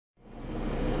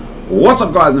What's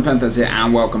up guys, Nepenthes here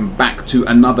and welcome back to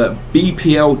another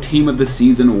BPL Team of the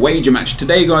Season wager match.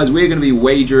 Today guys, we're going to be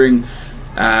wagering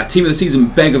Team of the Season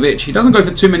BEGOVIC. He doesn't go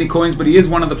for too many coins, but he is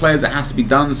one of the players that has to be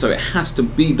done, so it has to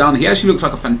be done. He actually looks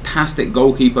like a fantastic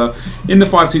goalkeeper in the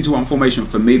 5-2-2-1 formation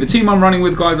for me. The team I'm running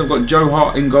with guys, I've got Joe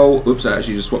Hart in goal. Oops, I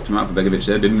actually just swapped him out for BEGOVIC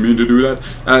there, didn't mean to do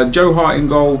that. Joe Hart in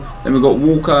goal, then we've got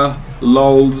Walker,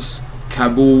 Lulz,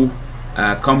 Kabul,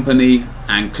 Company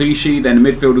and Clichy. Then in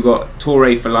midfield we've got Torre,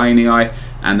 Fellaini,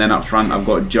 and then up front I've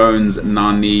got Jones,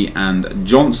 Nani and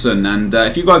Johnson. And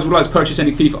if you guys would like to purchase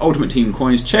any FIFA Ultimate Team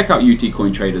coins, check out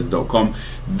utcointraders.com.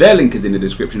 Their link is in the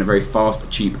description. A very fast,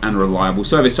 cheap and reliable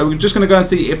service. So we're just going to go and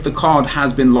see if the card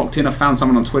has been locked in. I found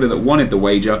someone on Twitter that wanted the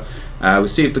wager. We'll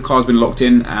see if the card's been locked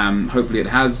in. Hopefully it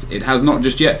has. It has not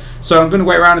just yet. So I'm going to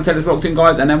wait around until it's locked in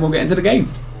guys, and then we'll get into the game.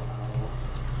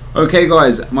 Okay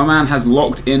guys, my man has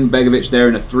locked in BEGOVIC there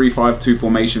in a 3-5-2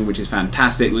 formation, which is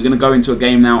fantastic. We're going to go into a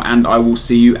game now and I will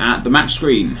see you at the match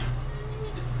screen.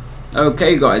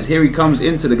 Okay guys, here he comes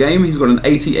into the game. He's got an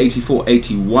 80, 84,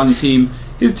 81 team.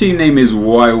 His team name is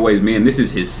Why Always Me and this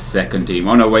is his second team.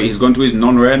 Oh no, wait, he's gone to his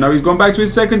non-rare. No, he's gone back to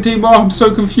his second team. Oh, I'm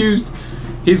so confused.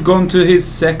 He's gone to his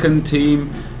second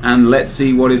team. And let's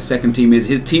see what his second team is.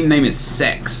 His team name is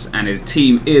Sex, and his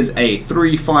team is a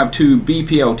 3-5-2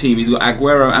 BPL team. He's got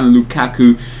Aguero and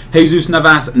Lukaku, Jesus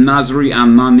Navas, Nasri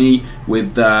and Nani,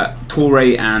 with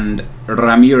Torre and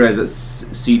Ramirez at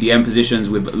CDM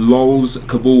positions, with Lulz,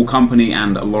 Kabul, Company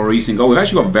and Lloris in goal. We've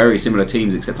actually got very similar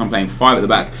teams, except I'm playing 5 at the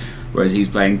back, whereas he's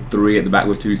playing 3 at the back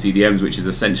with 2 CDMs, which is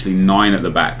essentially 9 at the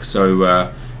back.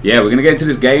 So yeah, we're going to get into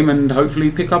this game and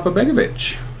hopefully pick up a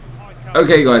BEGOVIC.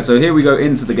 Okay guys, so here we go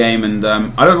into the game, and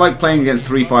I don't like playing against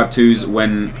 3-5-2s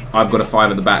when I've got a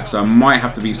 5 at the back, so I might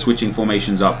have to be switching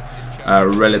formations up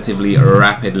relatively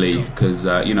rapidly, because,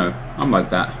 you know, I'm like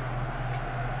that.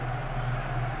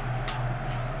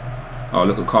 Oh,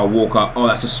 look at Kyle Walker. Oh,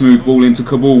 that's a smooth ball into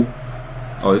Kabul.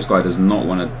 Oh, this guy does not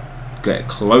want to get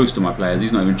close to my players.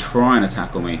 He's not even trying to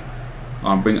tackle me.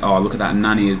 Oh, look at that.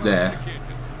 Nani is there.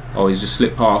 Oh, he's just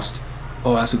slipped past.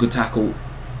 Oh, that's a good tackle.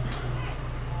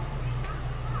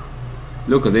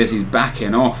 Look at this, he's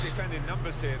backing off.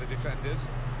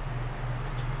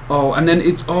 Oh, and then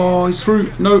it's he's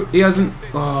through. No, he hasn't.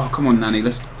 Oh, come on, Nani,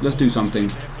 let's do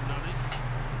something.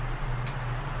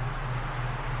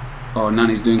 Oh,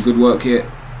 Nani's doing good work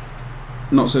here.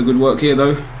 Not so good work here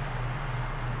though.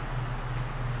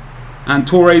 And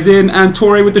Torre's in, and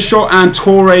Torre with the shot, and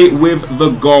Torre with the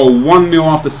goal. 1-0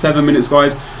 after 7 minutes,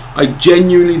 guys. I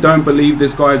genuinely don't believe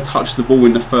this guy has touched the ball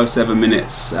in the first 7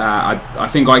 minutes. I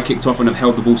think I kicked off and have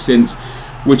held the ball since,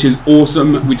 which is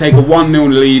awesome. We take a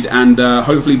 1-0 lead, and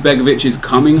hopefully BEGOVIC is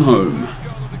coming home.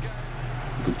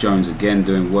 Look at Jones again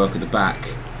doing work at the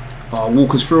back. Oh,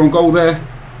 Walker's through on goal there.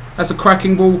 That's a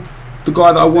cracking ball. The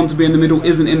guy that I want to be in the middle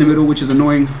isn't in the middle, which is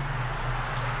annoying.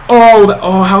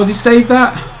 Oh, how has he saved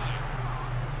that?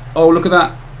 Oh, look at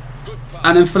that.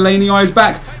 And then Fellaini is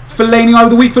back. Fellaini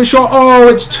with a weak foot shot. Oh,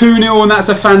 it's 2-0, and that's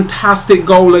a fantastic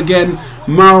goal again.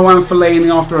 Marwan Fellaini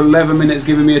after 11 minutes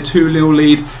giving me a 2-0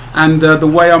 lead. And the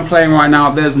way I'm playing right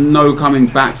now, there's no coming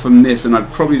back from this, and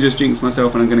I'd probably just jinx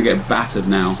myself and I'm going to get battered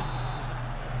now.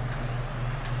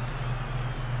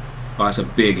 Oh, that's a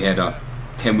big header.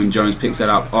 Kenwyn Jones picks that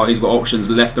up. Oh, he's got options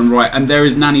left and right, and there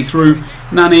is Nani through.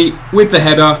 Nani with the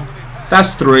header.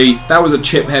 That's 3. That was a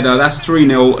chip header. That's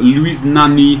 3-0. Luis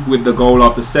Nani with the goal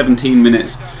after 17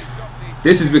 minutes.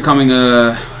 This is becoming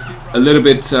a little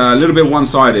bit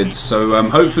one-sided. So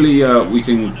hopefully we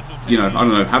can, you know, I don't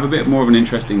know, have a bit more of an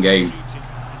interesting game.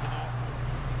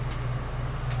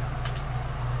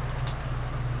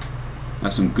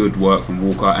 That's some good work from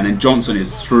Walker, and then Johnson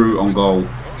is through on goal.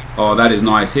 Oh, that is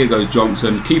nice. Here goes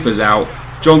Johnson. Keeper's out.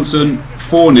 Johnson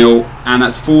 4-0, and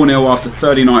that's 4-0 after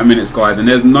 39 minutes, guys. And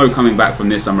there's no coming back from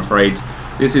this, I'm afraid.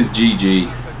 This is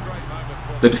GG.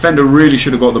 The defender really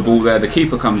should have got the ball there. The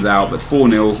keeper comes out, but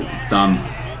 4-0, it's done.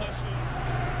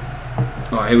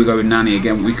 Oh, here we go with Nani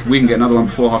again. We can get another one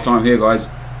before half time here, guys.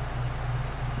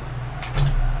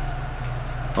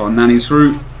 Oh, Nani's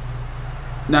through.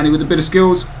 Nani with a bit of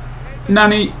skills.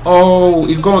 Nani. Oh,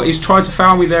 he's tried to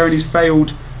foul me there and he's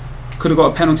failed. Could have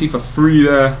got a penalty for 3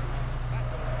 there.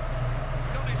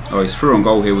 Oh, he's through on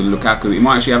goal here with Lukaku. He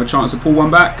might actually have a chance to pull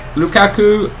one back.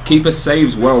 Lukaku, keeper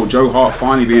saves well. Joe Hart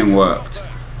finally being worked.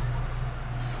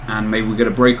 And maybe we get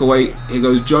a breakaway. Here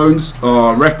goes Jones.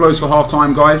 Oh, ref blows for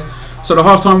half-time, guys. So the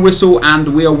half-time whistle, and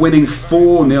we are winning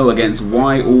 4-0 against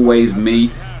Why Always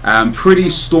Me. Pretty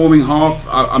storming half.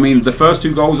 I mean, the first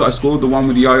 2 goals that I scored, the one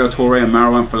with Yaya Touré and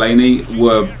Marwan Fellaini,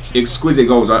 were exquisite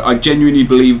goals. I genuinely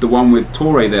believe the one with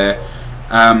Touré there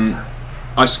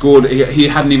I scored. He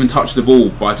hadn't even touched the ball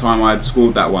by the time I had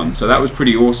scored that one, so that was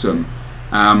pretty awesome.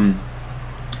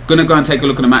 Gonna go and take a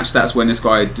look at the match stats when this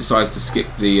guy decides to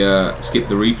skip the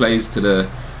replays to the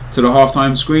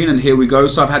halftime screen, and here we go.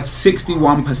 So I've had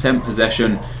 61%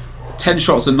 possession, 10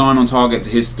 shots and 9 on target to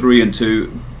his 3 and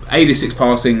 2, 86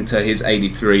 passing to his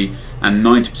 83, and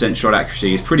 90% shot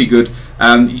accuracy. It's pretty good.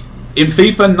 In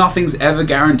FIFA, nothing's ever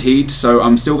guaranteed, so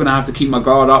I'm still going to have to keep my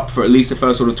guard up for at least the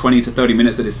first sort of 20 to 30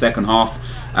 minutes of this second half.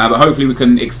 But hopefully we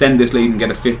can extend this lead and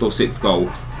get a 5th or 6th goal.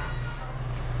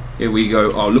 Here we go.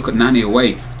 Oh, look at Nani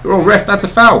away. Oh, ref, that's a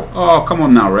foul. Oh, come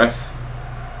on now, ref.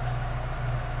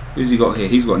 Who's he got here?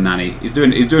 He's got Nani. He's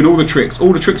doing all the tricks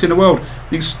in the world.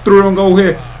 He's through on goal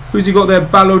here. Who's he got there?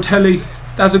 Balotelli.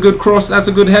 That's a good cross. That's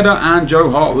a good header. And Joe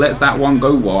Hart lets that one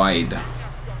go wide.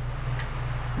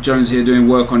 Jones here doing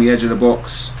work on the edge of the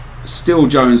box. Still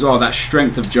Jones. Oh, that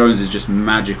strength of Jones is just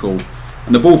magical.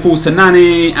 And the ball falls to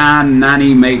Nani, and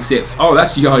Nani makes it. Oh,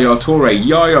 that's Yaya Toure.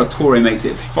 Yaya Toure makes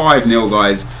it 5-0,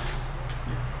 guys.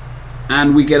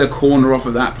 And we get a corner off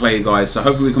of that play, guys. So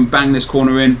hopefully we can bang this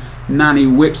corner in. Nani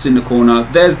whips in the corner.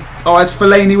 There's, oh, it's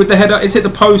Fellaini with the header. It's hit the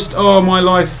post. Oh, my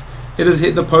life. It has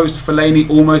hit the post. Fellaini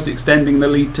almost extending the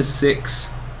lead to 6.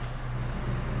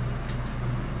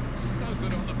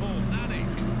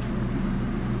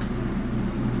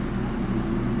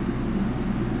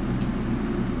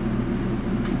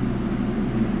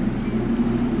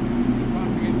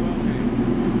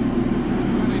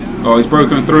 Oh, he's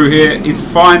broken through here. He's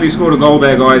finally scored a goal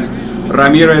there, guys.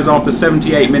 Ramirez, after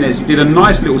 78 minutes, he did a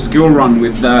nice little skill run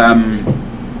with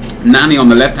Nani on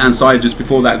the left-hand side just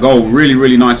before that goal. Really,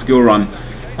 really nice skill run.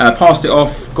 Passed it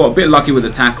off, got a bit lucky with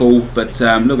the tackle, but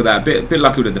look at that, bit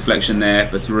lucky with the deflection there.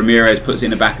 But Ramirez puts it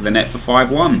in the back of the net for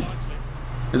 5-1.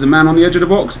 There's a man on the edge of the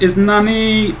box. Is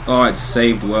Nani? Oh, it's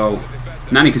saved well.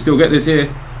 Nani can still get this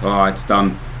here. Oh, it's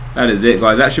done. That is it,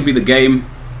 guys. That should be the game.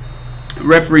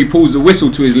 Referee pulls the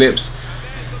whistle to his lips,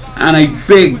 and a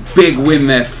big win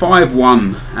there,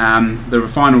 5-1. The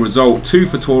final result: 2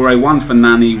 for Toure, 1 for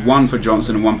Nani, 1 for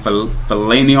Johnson, and 1 for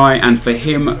Fellaini. And for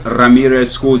him, Ramirez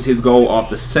scores his goal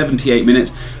after 78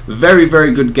 minutes.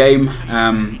 Very good game.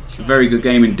 Very good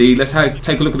game indeed. Let's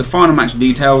take a look at the final match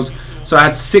details. So I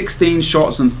had 16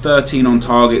 shots and 13 on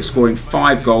target, scoring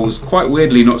 5 goals. Quite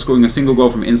weirdly, not scoring a single goal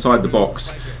from inside the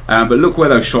box. But look where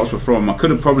those shots were from. I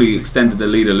could have probably extended the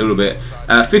lead a little bit.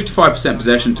 55%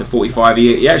 possession to 45.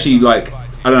 He actually, like,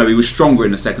 I don't know, he was stronger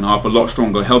in the second half, a lot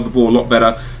stronger. Held the ball a lot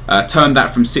better. Turned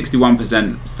that from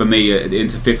 61% for me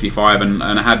into 55, and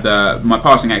I had my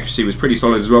passing accuracy was pretty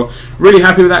solid as well. Really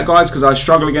happy with that, guys, because I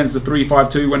struggle against the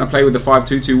 3-5-2 when I play with the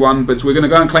 5-2-2-1. But we're going to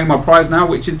go and claim our prize now,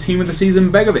 which is Team of the Season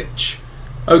BEGOVIC.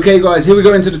 Okay, guys, here we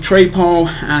go into the trade pile,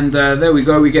 and there we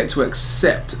go. We get to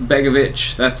accept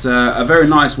BEGOVIC. That's a very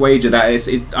nice wager, that is.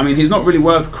 I mean, he's not really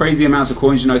worth crazy amounts of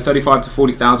coins, you know, 35 to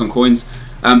 40,000 coins,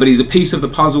 but he's a piece of the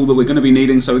puzzle that we're going to be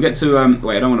needing. So we get to,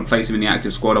 wait, I don't want to place him in the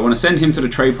active squad. I want to send him to the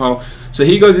trade pile. So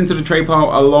he goes into the trade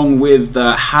pile along with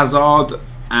Hazard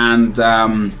and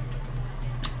I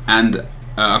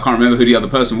can't remember who the other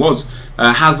person was.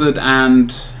 Hazard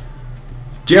and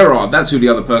Gerrard, that's who the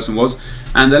other person was.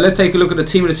 And let's take a look at the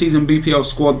Team of the Season BPL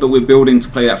squad that we're building to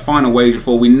play that final wager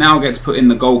for. We now get to put in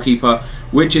the goalkeeper,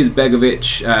 which is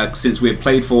BEGOVIC, since we've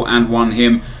played for and won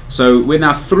him. So we're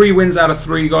now 3 wins out of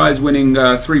 3, guys, winning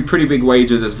 3 pretty big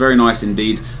wagers. That's very nice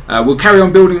indeed. We'll carry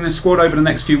on building this squad over the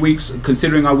next few weeks,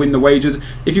 considering I win the wagers.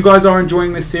 If you guys are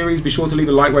enjoying this series, be sure to leave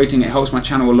a like rating. It helps my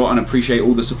channel a lot, and I appreciate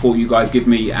all the support you guys give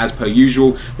me as per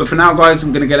usual. But for now, guys,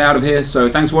 I'm going to get out of here. So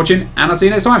thanks for watching, and I'll see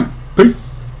you next time. Peace.